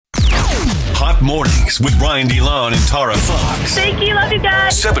Hot Mornings with Brian DeLon and Tara Fox. Thank you. Love you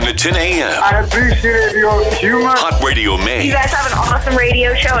guys. 7 to 10 a.m. I appreciate your humor. Hot Radio Maine. You guys have an awesome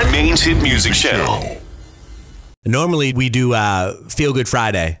radio show. Maine's hit music channel. Normally we do Feel Good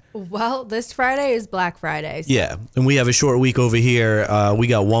Friday. Well, this Friday is Black Friday. So. Yeah, and we have a short week over here. We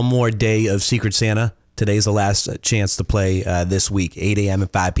got one more day of Secret Santa. Today's the last chance to play this week, 8 a.m.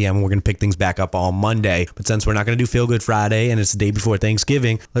 and 5 p.m. We're going to pick things back up on Monday. But since we're not going to do Feel Good Friday and it's the day before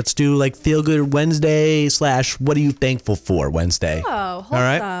Thanksgiving, let's do like Feel Good Wednesday / What Are You Thankful For Wednesday. Oh, wholesome. All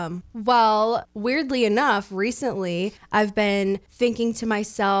right. Well, weirdly enough, recently I've been thinking to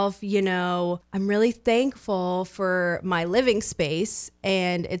myself, you know, I'm really thankful for my living space.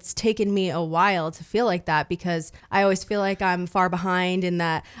 And it's taken me a while to feel like that because I always feel like I'm far behind in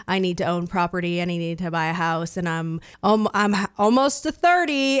that I need to own property and I need to buy a house, and I'm almost to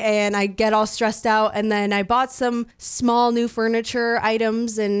 30 and I get all stressed out. And then I bought some small new furniture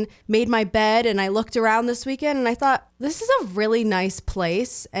items and made my bed, and I looked around this weekend and I thought, this is a really nice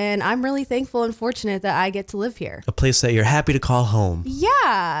place and I'm really thankful and fortunate that I get to live here. A place that you're happy to call home.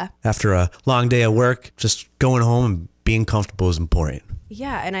 Yeah. After a long day at work, just going home and being comfortable is important.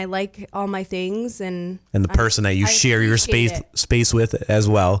 Yeah, and I like all my things, and the person that you share your space with as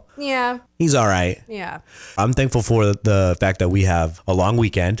well. Yeah. He's all right. Yeah. I'm thankful for the fact that we have a long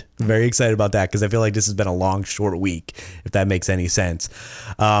weekend. I'm very excited about that because I feel like this has been a long, short week, if that makes any sense.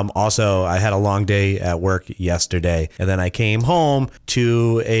 Also, I had a long day at work yesterday, and then I came home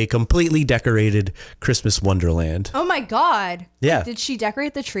to a completely decorated Christmas wonderland. Oh my God. Yeah. Did she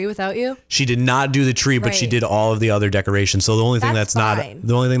decorate the tree without you? She did not do the tree, but she did all of the other decorations. So the only thing that's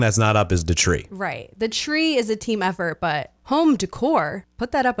not up is the tree. Right. The tree is a team effort, but home decor,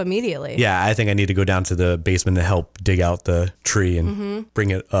 put that up immediately. Yeah, I think I need to go down to the basement to help dig out the tree and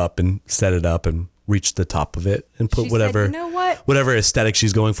bring it up and set it up and reach the top of it and put whatever, said, you know what? Whatever aesthetic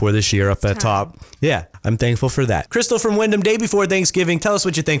she's going for this year up at top. Yeah, I'm thankful for that. Crystal from Wyndham, day before Thanksgiving. Tell us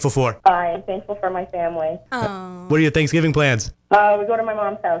what you're thankful for. I'm thankful for my family. What are your Thanksgiving plans? We go to my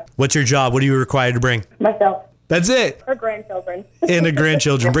mom's house. What's your job? What are you required to bring? Myself. That's it. Her grandchildren. And the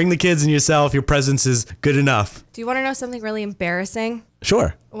grandchildren. Bring the kids and yourself. Your presence is good enough. Do you want to know something really embarrassing?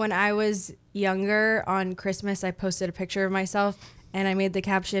 Sure. When I was younger on Christmas, I posted a picture of myself and I made the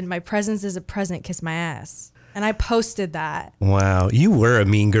caption, "My presence is a present, kiss my ass." And I posted that. Wow. You were a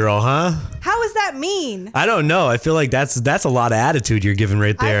mean girl, huh? How is that mean? I don't know. I feel like that's a lot of attitude you're giving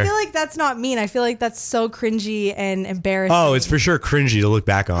right there. I feel like that's not mean. I feel like that's so cringy and embarrassing. Oh, it's for sure cringy to look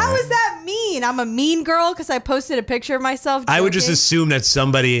back on. How is that mean? I'm a mean girl because I posted a picture of myself joking. I would just assume that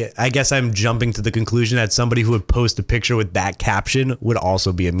somebody, I guess I'm jumping to the conclusion that somebody who would post a picture with that caption would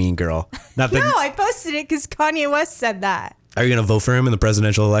also be a mean girl. Not that, no, I posted it because Kanye West said that. Are you going to vote for him in the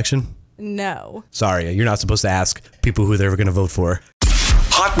presidential election? No. Sorry, you're not supposed to ask people who they're going to vote for.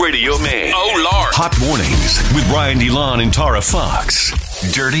 Hot Radio Maine. Oh, Lord. Hot Mornings with Brian DeLon and Tara Fox.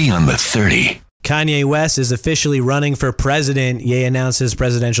 Dirty on the 30. Kanye West is officially running for president. Ye announced his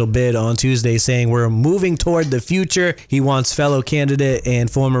presidential bid on Tuesday, saying we're moving toward the future. He wants fellow candidate and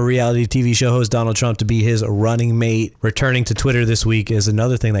former reality TV show host Donald Trump to be his running mate. Returning to Twitter this week is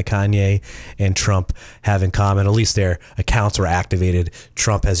another thing that Kanye and Trump have in common. At least their accounts were activated.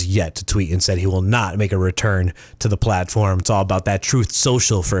 Trump has yet to tweet and said he will not make a return to the platform. It's all about that Truth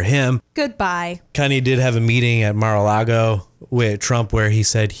Social for him. Goodbye. Kanye did have a meeting at Mar-a-Lago with Trump where he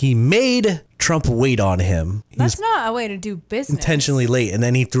said he made Trump wait on him. That's not a way to do business. Intentionally late. And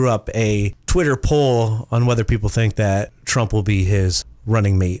then he threw up a Twitter poll on whether people think that Trump will be his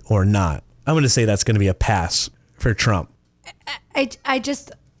running mate or not. I'm going to say that's going to be a pass for Trump. I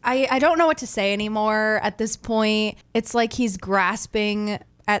don't know what to say anymore at this point. It's like he's grasping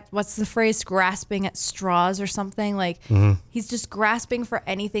at, what's the phrase, grasping at straws or something. Like he's just grasping for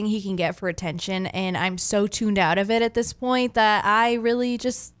anything he can get for attention. And I'm so tuned out of it at this point that I really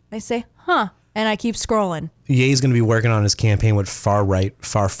just, I say, huh. And I keep scrolling. Ye's going to be working on his campaign with far right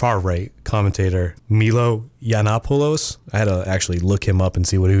commentator Milo Yiannopoulos. I had to actually look him up and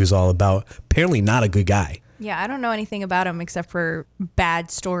see what he was all about. Apparently not a good guy. Yeah, I don't know anything about him except for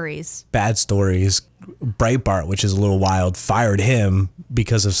bad stories. Bad stories. Breitbart, which is a little wild, fired him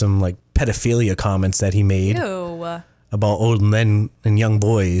because of some like pedophilia comments that he made. Ew. About old men and young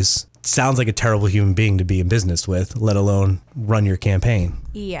boys. Sounds like a terrible human being to be in business with, let alone run your campaign.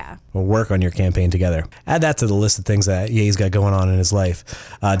 Yeah. Or work on your campaign together. Add that to the list of things that Ye's got going on in his life.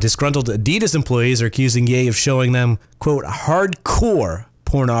 Disgruntled Adidas employees are accusing Ye of showing them, quote, hardcore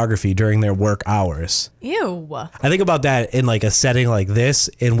pornography during their work hours. Ew. I think about that in like a setting like this,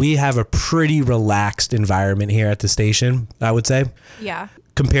 and we have a pretty relaxed environment here at the station, I would say. Yeah.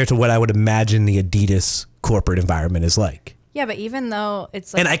 Compared to what I would imagine the Adidas corporate environment is like. Yeah, but even though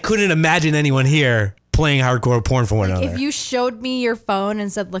it's like... And I couldn't imagine anyone here playing hardcore porn for one another. If you showed me your phone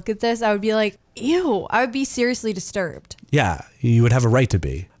and said, look at this, I would be like, ew. I would be seriously disturbed. Yeah, you would have a right to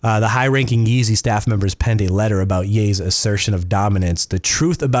be. The high-ranking Yeezy staff members penned a letter about Ye's assertion of dominance. The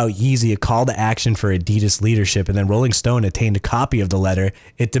truth about Yeezy, a call to action for Adidas leadership, and then Rolling Stone obtained a copy of the letter.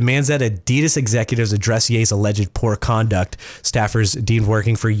 It demands that Adidas executives address Ye's alleged poor conduct. Staffers deemed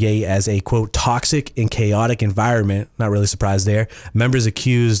working for Ye as a, quote, toxic and chaotic environment. Not really surprised there. Members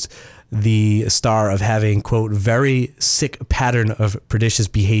accused the star of having, quote, very sick pattern of prodigious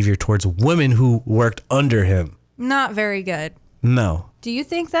behavior towards women who worked under him. Not very good. No. Do you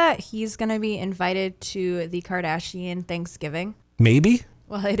think that he's going to be invited to the Kardashian Thanksgiving? Maybe.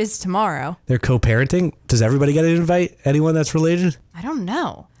 Well, it is tomorrow. They're co-parenting. Does everybody get to invite anyone that's related? I don't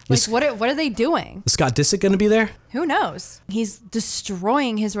know. Like, what are they doing? Is Scott Disick going to be there? Who knows? He's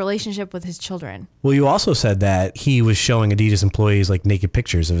destroying his relationship with his children. Well, you also said that he was showing Adidas employees like naked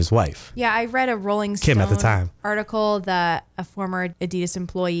pictures of his wife. Yeah, I read a Rolling Stone Kim at the time. article that a former Adidas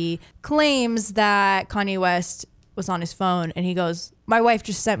employee claims that Kanye West was on his phone and he goes, my wife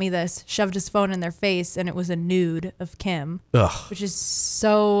just sent me this, shoved his phone in their face, and it was a nude of Kim. Ugh. Which is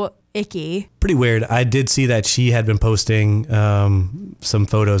so icky. Pretty weird. I did see that she had been posting some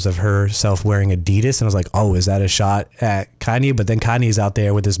photos of herself wearing Adidas, and I was like, oh, is that a shot at Kanye? But then Kanye's out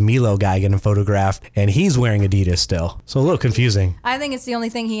there with this Milo guy getting photographed, and he's wearing Adidas still. So a little confusing. I think it's the only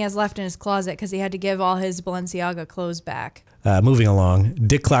thing he has left in his closet because he had to give all his Balenciaga clothes back. Moving along,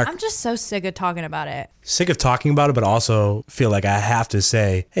 Dick Clark. I'm just so sick of talking about it. Sick of talking about it, but also feel like I have to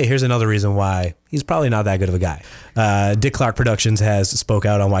say, hey, here's another reason why he's probably not that good of a guy. Dick Clark Productions has spoke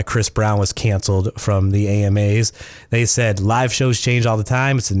out on why Chris Brown was canceled from the AMAs. They said live shows change all the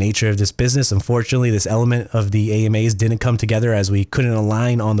time. It's the nature of this business. Unfortunately, this element of the AMAs didn't come together as we couldn't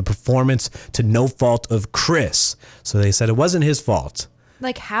align on the performance to no fault of Chris. So they said it wasn't his fault.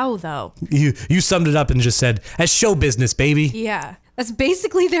 Like how though? You summed it up and just said, that's show business, baby. Yeah. That's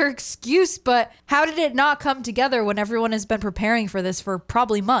basically their excuse, but how did it not come together when everyone has been preparing for this for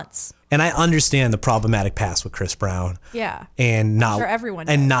probably months? And I understand the problematic past with Chris Brown. Yeah. And not sure everyone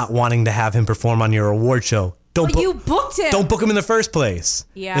and does. not wanting to have him perform on your award show. But you booked him. Don't book him in the first place.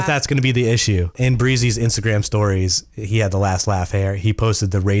 Yeah. If that's going to be the issue. In Breezy's Instagram stories, he had the last laugh here. He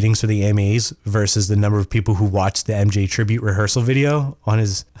posted the ratings for the AMAs versus the number of people who watched the MJ tribute rehearsal video on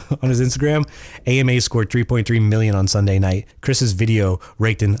his Instagram. AMA scored 3.3 million on Sunday night. Chris's video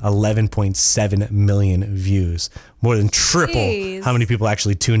raked in 11.7 million views. More than triple how many people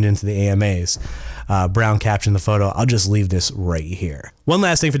actually tuned into the AMAs. Brown captioned the photo. I'll just leave this right here. One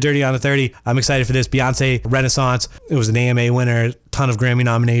last thing for Dirty on the 30. I'm excited for this. Beyonce Renaissance. It was an AMA winner. Ton of Grammy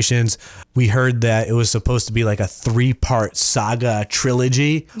nominations. We heard that it was supposed to be like a 3-part saga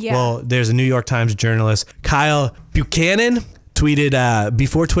trilogy. Yeah. Well, there's a New York Times journalist, Kyle Buchanan, tweeted,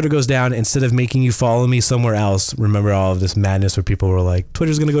 before Twitter goes down, instead of making you follow me somewhere else, remember all of this madness where people were like,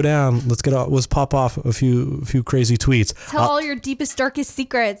 Twitter's going to go down. Let's pop off a few crazy tweets. Tell all your deepest, darkest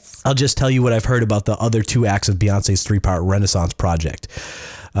secrets. I'll just tell you what I've heard about the other 2 acts of Beyonce's 3-part Renaissance project.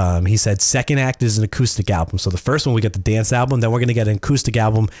 He said second act is an acoustic album. So the first one, we get the dance album, then we're going to get an acoustic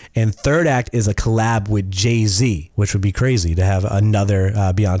album. And third act is a collab with Jay-Z, which would be crazy to have another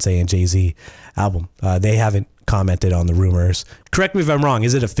Beyonce and Jay-Z album. They haven't commented on the rumors. Correct me if I'm wrong.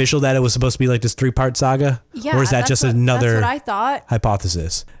 Is it official that it was supposed to be like this 3-part saga? Yeah. Or is that just another that's what I thought.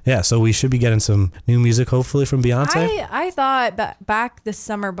 hypothesis? Yeah, so we should be getting some new music hopefully from Beyonce. I thought back this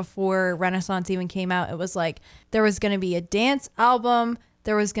summer before Renaissance even came out, it was like there was going to be a dance album,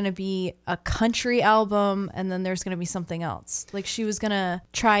 there was going to be a country album, and then there's going to be something else. Like she was going to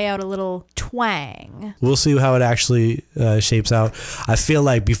try out a little twang. We'll see how it actually shapes out. I feel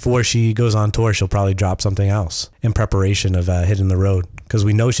like before she goes on tour, she'll probably drop something else in preparation of hitting the road. Because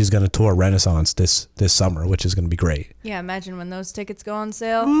we know she's going to tour Renaissance this summer, which is going to be great. Yeah, imagine when those tickets go on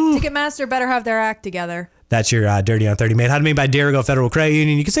sale. Ticketmaster better have their act together. That's your Dirty on 30 made. How to made by Derigo Federal Credit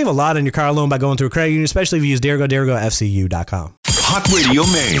Union. You can save a lot on your car loan by going through a credit union, especially if you use Derigo, DerigoFCU.com. Hot Radio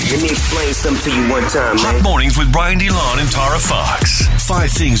Maine. Let me explain something to you one time, Hot man. mornings with Brian DeLon and Tara Fox.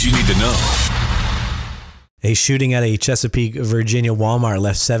 5 things you need to know. A shooting at a Chesapeake, Virginia Walmart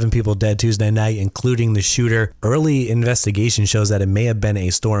left 7 people dead Tuesday night, including the shooter. Early investigation shows that it may have been a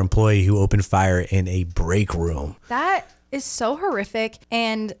store employee who opened fire in a break room. That is so horrific,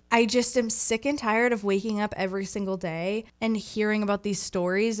 and I just am sick and tired of waking up every single day and hearing about these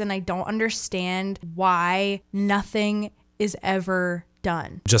stories, and I don't understand why nothing is ever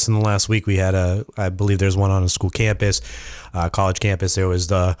done. Just in the last week, we had I believe there's one on a school campus, college campus. There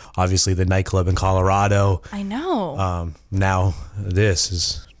was obviously the nightclub in Colorado. I know. Now this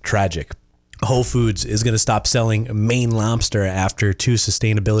is tragic. Whole Foods is going to stop selling Maine lobster after 2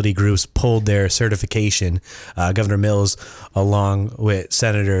 sustainability groups pulled their certification. Governor Mills, along with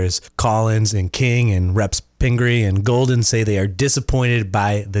Senators Collins and King and Reps Pingree and Golden, say they are disappointed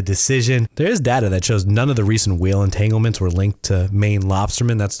by the decision. There is data that shows none of the recent whale entanglements were linked to Maine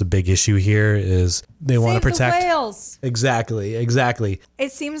lobstermen. That's the big issue here, is they want to protect the whales. Exactly.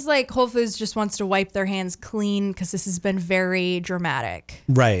 It seems like Whole Foods just wants to wipe their hands clean because this has been very dramatic.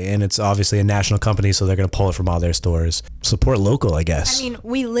 Right, and it's obviously a national company, so they're going to pull it from all their stores. Support local, I guess. I mean,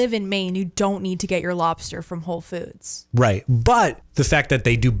 we live in Maine. You don't need to get your lobster from Whole Foods. Right, but the fact that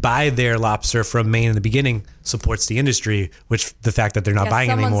they do buy their lobster from Maine in the beginning supports the industry, which the fact that they're not buying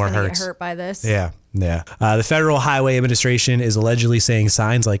anymore hurts. Get hurt by this. Yeah. The Federal Highway Administration is allegedly saying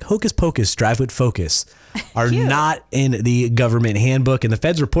signs like "Hocus Pocus, drive with focus" are not in the government handbook, and the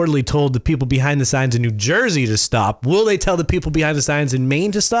feds reportedly told the people behind the signs in New Jersey to stop. Will they tell the people behind the signs in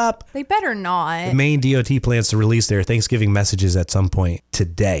Maine to stop? They better not. The Maine DOT plans to release their Thanksgiving messages at some point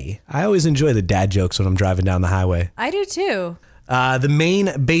today. I always enjoy the dad jokes when I'm driving down the highway. I do too. The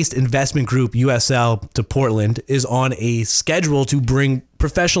Maine-based investment group USL to Portland is on a schedule to bring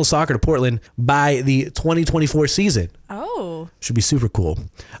professional soccer to Portland by the 2024 season. Oh. Should be super cool.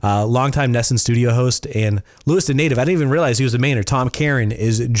 Longtime Nesson studio host and Lewiston native, I didn't even realize he was a Mainer, Tom Caron,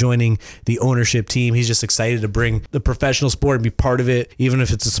 is joining the ownership team. He's just excited to bring the professional sport and be part of it, even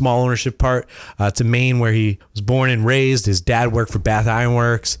if it's a small ownership part, to Maine, where he was born and raised. His dad worked for Bath Iron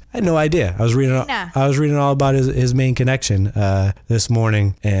Works. I had no idea. I was reading all about his Maine connection this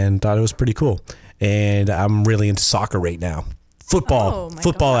morning and thought it was pretty cool. And I'm really into soccer right now.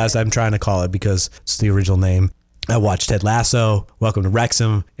 Football, as I'm trying to call it because it's the original name. I watched Ted Lasso, Welcome to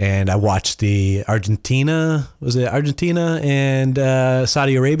Wrexham, and I watched the Argentina and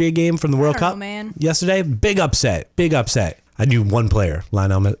Saudi Arabia game from the World Cup yesterday. Big upset. I knew one player,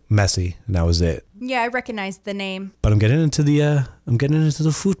 Lionel Messi, and that was it. Yeah, I recognized the name. But I'm getting into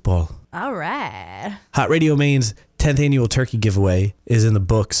the football. All right. Hot Radio Maine's 10th annual turkey giveaway is in the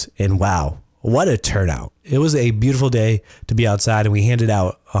books, and wow, what a turnout. It was a beautiful day to be outside, and we handed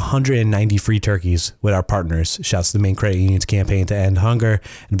out 190 free turkeys with our partners. Shouts to the Maine Credit Union's campaign to end hunger,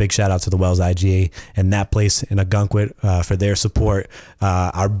 and a big shout out to the Wells IGA and that place in Ogunquit for their support.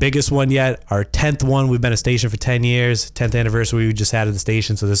 Our biggest one yet, our 10th one. We've been a station for 10 years, 10th anniversary we just had at the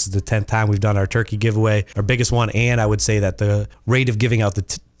station, so this is the 10th time we've done our turkey giveaway. Our biggest one, and I would say that the rate of giving out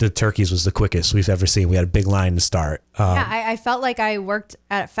the turkeys was the quickest we've ever seen. We had a big line to start. I felt like I worked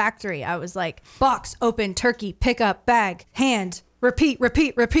at a factory. I was like, box, open, turkey, pick up, bag, hand, repeat.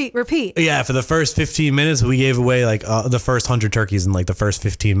 Yeah, for the first 15 minutes, we gave away like the first 100 turkeys in like the first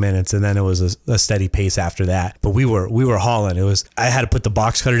 15 minutes, and then it was a steady pace after that. But we were hauling. I had to put the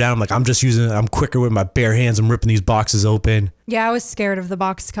box cutter down. I'm like, I'm quicker with my bare hands. I'm ripping these boxes open. Yeah, I was scared of the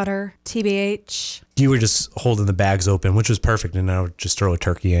box cutter. TBH. You were just holding the bags open, which was perfect, and I would just throw a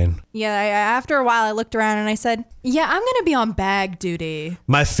turkey in. Yeah, after a while, I looked around and I said, yeah, I'm going to be on bag duty.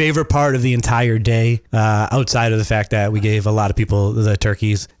 My favorite part of the entire day, outside of the fact that we gave a lot of people the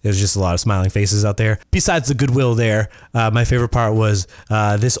turkeys, there's just a lot of smiling faces out there. Besides the goodwill there, my favorite part was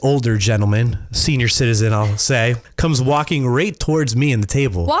this older gentleman, senior citizen, I'll say, comes walking right towards me and the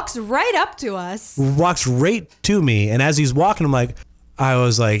table. Walks right up to us. Walks right to me, and as he's walking, I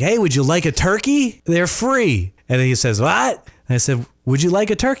was like, hey, would you like a turkey? They're free. And then he says, what? And I said, would you like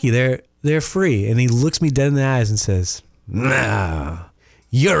a turkey? They're free. And he looks me dead in the eyes and says, no,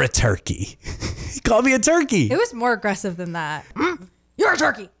 you're a turkey. He called me a turkey. It was more aggressive than that. You're a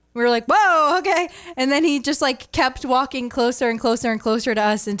turkey. We were like, whoa, okay. And then he just like kept walking closer and closer and closer to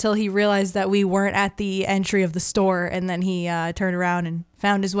us until he realized that we weren't at the entry of the store. And then he turned around and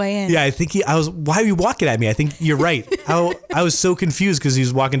found his way in. Yeah, I think why are you walking at me? I think you're right. I was so confused because he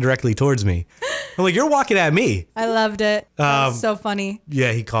was walking directly towards me. I'm like, you're walking at me. I loved it. It was so funny.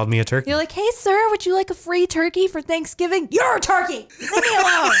 Yeah, he called me a turkey. You're like, hey, sir, would you like a free turkey for Thanksgiving? You're a turkey. Leave me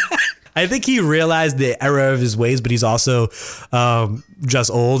alone. I think he realized the error of his ways, but he's also just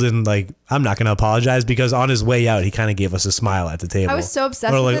old, and like, I'm not going to apologize because on his way out, he kind of gave us a smile at the table. I was so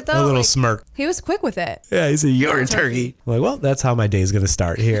obsessed with it though. A little smirk. He was quick with it. Yeah, he said, you're a turkey. I'm like, well, that's how my day is going to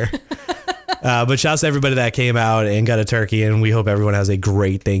start here. But shouts to everybody that came out and got a turkey, and we hope everyone has a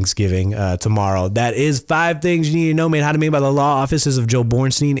great Thanksgiving tomorrow. That is 5 things you need to know, made how to made by the law offices of Joe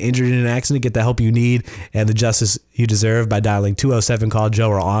Bornstein. Injured in an accident, get the help you need and the justice you deserve by dialing 207-CALL-JOE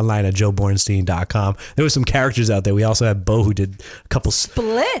or online at joebornstein.com. There was some characters out there. We also had Bo, who did a couple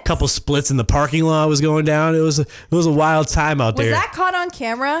splits in the parking lot was going down. It was a wild time out there. Was that caught on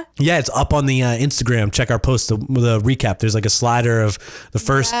camera? Yeah, it's up on the Instagram. Check our post, the recap. There's like a slider of the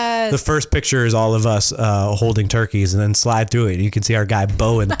first picture is all of us holding turkeys, and then slide through it. You can see our guy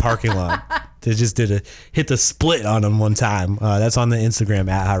Bo in the parking lot. They just hit the split on them one time. That's on the Instagram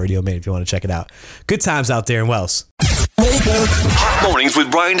at Hot Radio Maine if you want to check it out. Good times out there in Wells. Hot Mornings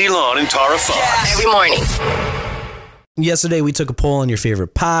with Brian DeLon and Tara Fox. Every morning. Yesterday, we took a poll on your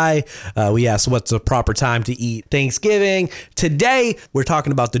favorite pie. We asked what's the proper time to eat Thanksgiving. Today, we're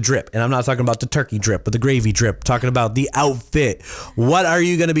talking about the drip. And I'm not talking about the turkey drip, but the gravy drip. Talking about the outfit. What are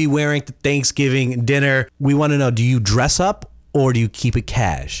you going to be wearing to Thanksgiving dinner? We want to know, do you dress up or do you keep it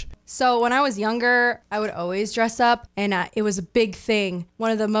cash? So when I was younger, I would always dress up, and it was a big thing.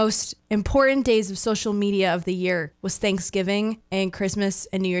 One of the most important days of social media of the year was Thanksgiving and Christmas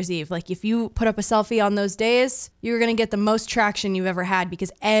and New Year's Eve. Like, if you put up a selfie on those days, you're going to get the most traction you've ever had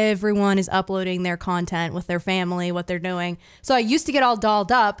because everyone is uploading their content with their family, what they're doing. So I used to get all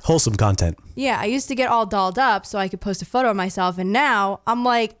dolled up. Wholesome content. Yeah, I used to get all dolled up so I could post a photo of myself. And now I'm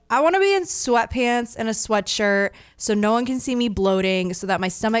like, I want to be in sweatpants and a sweatshirt so no one can see me bloating, so that my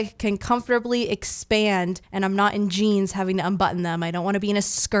stomach can comfortably expand and I'm not in jeans having to unbutton them. I don't want to be in a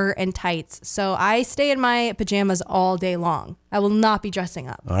skirt and tights. So I stay in my pajamas all day long. I will not be dressing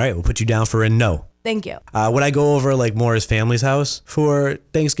up. All right, we'll put you down for a no. Thank you. When I go over like Maura's family's house for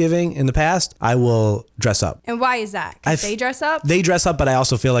Thanksgiving in the past, I will dress up. And why is that? Because they dress up? They dress up, but I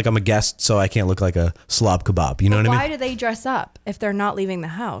also feel like I'm a guest, so I can't look like a slob kebab. You know what I mean? Why do they dress up if they're not leaving the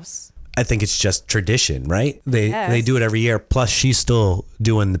house? I think it's just tradition, right? They do it every year. Plus, she's still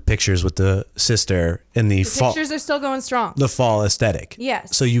doing the pictures with the sister in the fall. Pictures are still going strong. The fall aesthetic.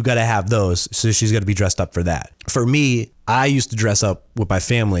 Yes. So you got to have those. So she's got to be dressed up for that. For me, I used to dress up with my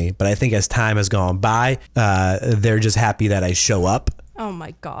family, but I think as time has gone by, they're just happy that I show up. Oh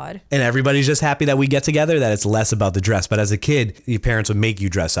my God. And everybody's just happy that we get together, that it's less about the dress. But as a kid, your parents would make you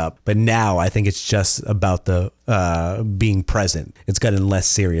dress up. But now I think it's just about the being present. It's gotten less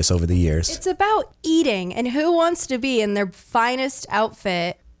serious over the years. It's about eating, and who wants to be in their finest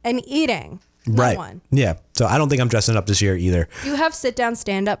outfit and eating? No Right. one. Yeah. So I don't think I'm dressing up this year either. You have sit-down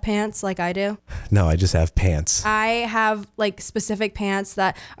stand-up pants like I do? No, I just have pants. I have like specific pants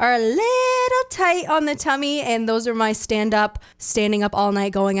that are a little tight on the tummy, and those are my standing up all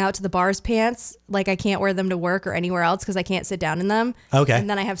night, going out to the bars pants. Like, I can't wear them to work or anywhere else because I can't sit down in them. Okay. And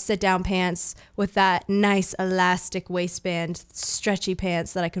then I have sit-down pants with that nice elastic waistband, stretchy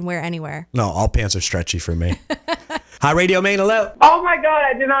pants that I can wear anywhere. No, all pants are stretchy for me. Hot Radio Maine, hello. Oh my God,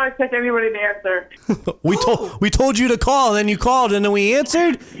 I did not expect anybody to answer. We told you to call, and then you called, and then we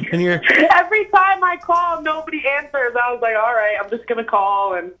answered, and you're. Every time I call, nobody answers. I was like, all right, I'm just gonna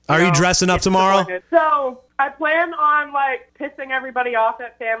call and. Are you dressing up tomorrow? So I plan on like pissing everybody off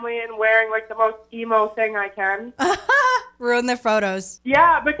at family and wearing like the most emo thing I can. Ruin their photos.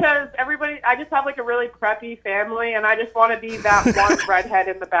 Yeah, because I just have like a really preppy family, and I just want to be that one redhead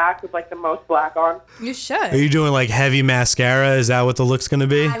in the back with like the most black on. You should. Are you doing like heavy mascara? Is that what the look's gonna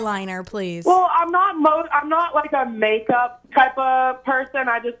be? Eyeliner, please. Well, I'm not like a makeup type of person.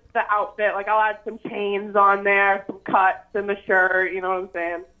 I just the outfit. Like, I'll add some chains on there, some cuts in the shirt. You know what I'm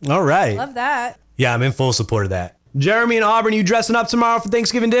saying? All right. Love that. Yeah, I'm in full support of that. Jeremy and Auburn, you dressing up tomorrow for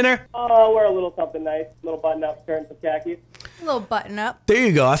Thanksgiving dinner? Oh, wear a little something nice. A little button-up shirt and some khakis. A little button up. There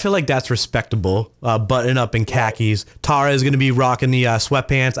you go. I feel like that's respectable. Button up in khakis. Tara is going to be rocking the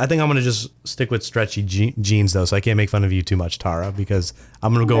sweatpants. I think I'm going to just stick with stretchy jeans, though, so I can't make fun of you too much, Tara, because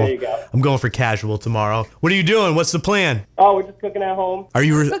I'm going to go. There you go. I'm going for casual tomorrow. What are you doing? What's the plan? Oh, we're just cooking at home. Are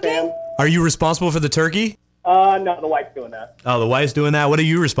you Cooking? Are you responsible for the turkey? No, the wife's doing that. Oh, the wife's doing that. What are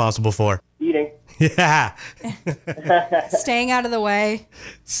you responsible for? Eating. Yeah. Staying out of the way.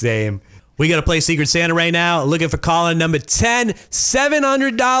 Same. We got to play Secret Santa right now. Looking for caller number 10.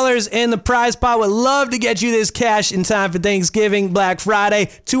 $700 in the prize pot. Would love to get you this cash in time for Thanksgiving, Black Friday.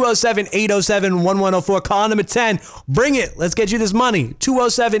 207-807-1104. Caller number 10. Bring it. Let's get you this money.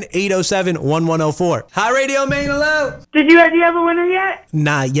 207-807-1104. Hot Radio Maine, hello. Do you have a winner yet?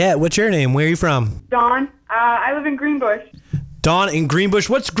 Not yet. What's your name? Where are you from? Dawn. I live in Greenbush. Dawn in Greenbush.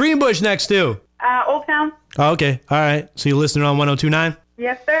 What's Greenbush next to? Old Town. Oh, okay. All right. So you're listening on 102.9?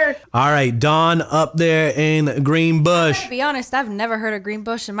 Yes, sir. All right. Dawn up there in Greenbush. To be honest, I've never heard of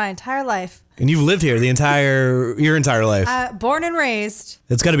Greenbush in my entire life. And you've lived here your entire life. Born and raised.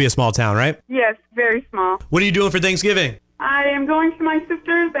 It's got to be a small town, right? Yes, very small. What are you doing for Thanksgiving? I am going to my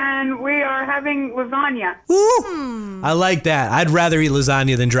sister's, and we are having lasagna. Ooh, I like that. I'd rather eat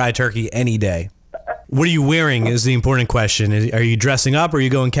lasagna than dry turkey any day. What are you wearing is the important question. Are you dressing up or are you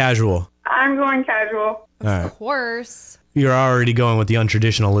going casual? I'm going casual. All right. Of course. You're already going with the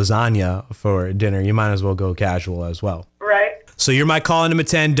untraditional lasagna for dinner. You might as well go casual as well. Right. So you're my call number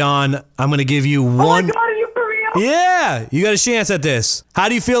 10, Dawn. I'm going to give you one. Oh my God, are you for real? Yeah, you got a chance at this. How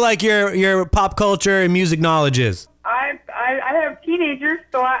do you feel like your pop culture and music knowledge is? I have teenagers teenagers,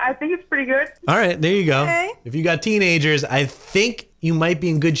 so I think it's pretty good. All right, there you go. Okay. If you got teenagers, I think you might be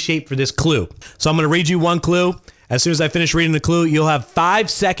in good shape for this clue. So I'm going to read you one clue. As soon as I finish reading the clue, you'll have 5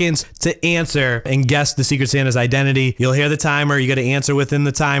 seconds to answer and guess the Secret Santa's identity. You'll hear the timer. You got to answer within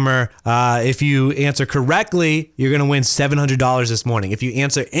the timer. If you answer correctly, you're going to win $700 this morning. If you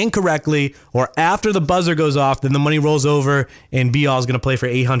answer incorrectly or after the buzzer goes off, then the money rolls over and Be All is going to play for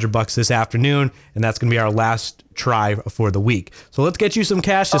 $800 this afternoon. And that's going to be our last try for the week. So let's get you some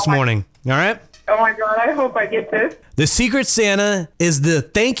cash this morning. All right? Oh my God, I hope I get this. The Secret Santa is the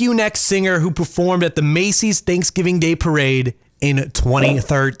Thank You Next singer who performed at the Macy's Thanksgiving Day Parade in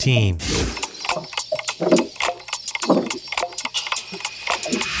 2013.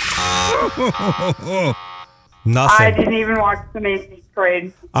 Nothing. I didn't even watch the Macy's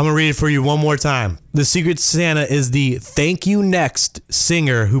parade. I'm going to read it for you one more time. The Secret Santa is the Thank You Next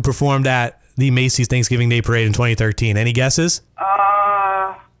singer who performed at the Macy's Thanksgiving Day Parade in 2013. Any guesses?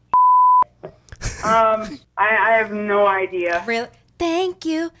 I have no idea. Really? Thank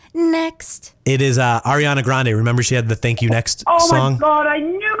you. Next. It is Ariana Grande. Remember she had the Thank You Next Oh song? my God, I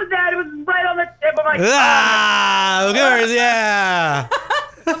knew that. It was right on the tip of my Ah, of course, yeah.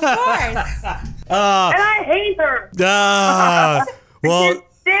 Of course. And I hate her. Well,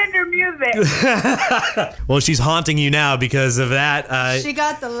 Stand her music. well, she's haunting you now because of that. She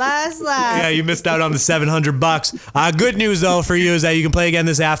got the last laugh. Yeah, you missed out on the $700. Good news though for you is that you can play again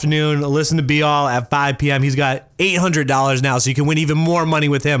this afternoon. Listen to Be All at 5 p.m. He's got $800 now, so you can win even more money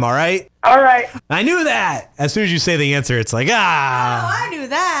with him. All right. All right. I knew that. As soon as you say the answer, it's like Oh, I knew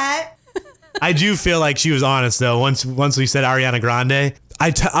that. I do feel like she was honest though. Once we said Ariana Grande.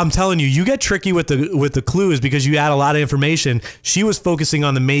 I'm telling you, you get tricky with the clues because you add a lot of information. She was focusing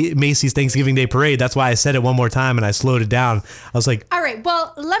on the Macy's Thanksgiving Day Parade. That's why I said it one more time and I slowed it down. I was like, All right,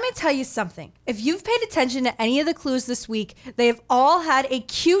 well, let me tell you something. If you've paid attention to any of the clues this week, they've all had a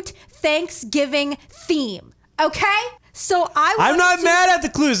cute Thanksgiving theme, okay? So I'm not mad at the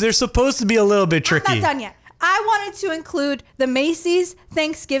clues. They're supposed to be a little bit tricky. I'm not done yet. I wanted to include the Macy's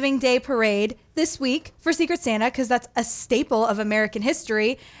Thanksgiving Day Parade this week for Secret Santa because that's a staple of American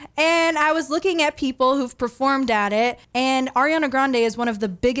history. And I was looking at people who've performed at it, and Ariana Grande is one of the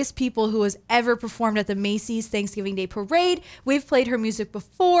biggest people who has ever performed at the Macy's Thanksgiving Day Parade. We've played her music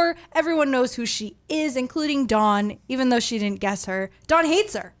before. Everyone knows who she is, including Dawn, even though she didn't guess her. Dawn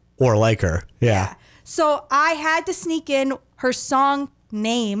hates her. Or like her. Yeah. So I had to sneak in her song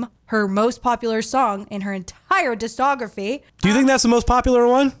name, her most popular song in her entire discography. Do you think that's the most popular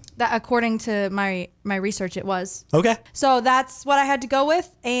one? That, according to my research, it was. Okay. So that's what I had to go with,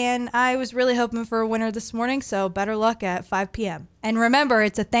 and I was really hoping for a winner this morning, so better luck at 5 p.m. And remember,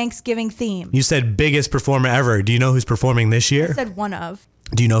 it's a Thanksgiving theme. You said biggest performer ever. Do you know who's performing this year? I said one of.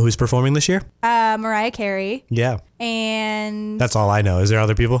 Do you know who's performing this year? Mariah Carey. Yeah. And That's all I know. Is there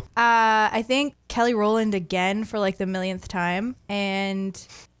other people? I think Kelly Rowland again for like the millionth time, and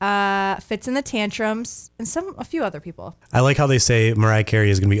Fits in the Tantrums, and a few other people. I like how they say Mariah Carey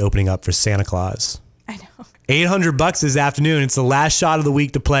is going to be opening up for Santa Claus. I know. $800 this afternoon. It's the last shot of the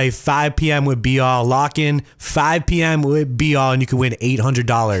week to play. 5 p.m. with Be All. Lock in 5 p.m. with Be All, and you can win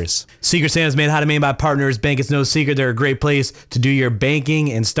 $800. Secret Santa's made how to Maine by Partners Bank. It's no secret they're a great place to do your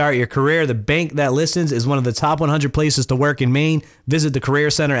banking and start your career. The bank that listens is one of the top 100 places to work in Maine. Visit the Career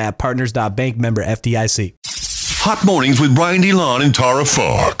Center at partners.bank, member FDIC. Hot Mornings with Brian DeLon and Tara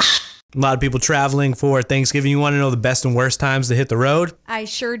Fox. A lot of people traveling for Thanksgiving. You want to know the best and worst times to hit the road? I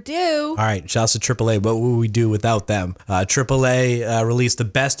sure do. All right, shouts to AAA. What would we do without them? AAA released the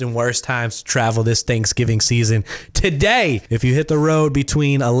best and worst times to travel this Thanksgiving season. Today, if you hit the road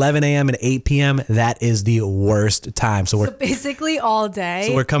between 11 a.m. and 8 p.m., that is the worst time. So Basically all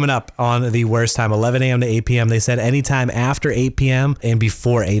day. we're coming up on the worst time, 11 a.m. to 8 p.m. They said anytime after 8 p.m. and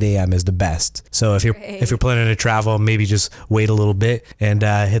before 8 a.m. is the best. So if you're planning to travel, maybe just wait a little bit and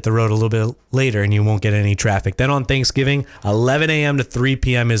hit the road a little bit later and you won't get any traffic. Then on Thanksgiving, 11 a.m. to 3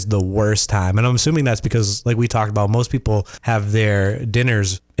 p.m. is the worst time. And I'm assuming that's because, like we talked about, most people have their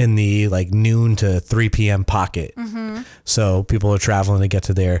dinners in the like noon to 3 p.m. pocket. Mm-hmm. So people are traveling to get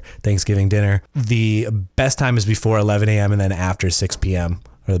to their Thanksgiving dinner. The best time is before 11 a.m. and then after 6 p.m.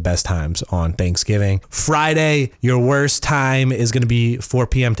 are the best times on Thanksgiving. Friday, your worst time is going to be 4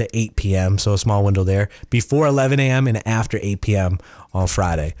 p.m. to 8 p.m. So a small window there. Before 11 a.m. and after 8 p.m. on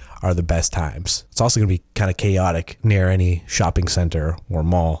Friday are the best times. That's It's also going to be kind of chaotic near any shopping center or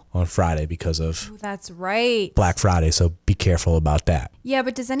mall on Friday because of Ooh, that's right. Black Friday. So be careful about that. Yeah,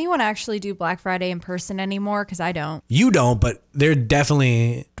 but does anyone actually do Black Friday in person anymore? Because I don't. You don't, but they're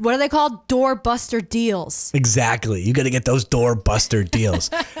definitely... What are they called? Doorbuster deals. Exactly. You got to get those doorbuster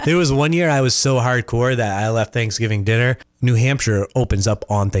deals. There was one year I was so hardcore that I left Thanksgiving dinner. New Hampshire opens up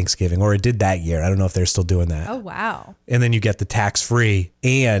on Thanksgiving, or it did that year. I don't know if they're still doing that. Oh, wow. And then you get the tax-free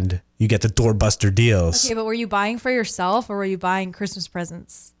and you get the doorbuster deals. Okay, but were you buying for yourself or were you buying Christmas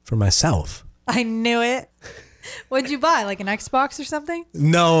presents? For myself. I knew it. What'd you buy? Like an Xbox or something?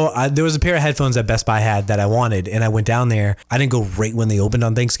 No, there was a pair of headphones that Best Buy had that I wanted, and I went down there. I didn't go right when they opened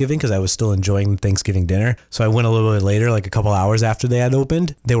on Thanksgiving because I was still enjoying Thanksgiving dinner. So I went a little bit later, like a couple hours after they had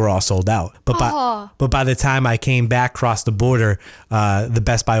opened. They were all sold out. But by the time I came back across the border, the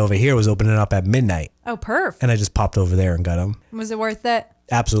Best Buy over here was opening up at midnight. Oh, perf. And I just popped over there and got them. Was it worth it?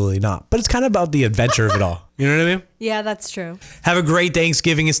 Absolutely not. But it's kind of about the adventure of it all. You know what I mean? Yeah, that's true. Have a great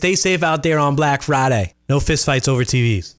Thanksgiving and stay safe out there on Black Friday. No fist fights over TVs.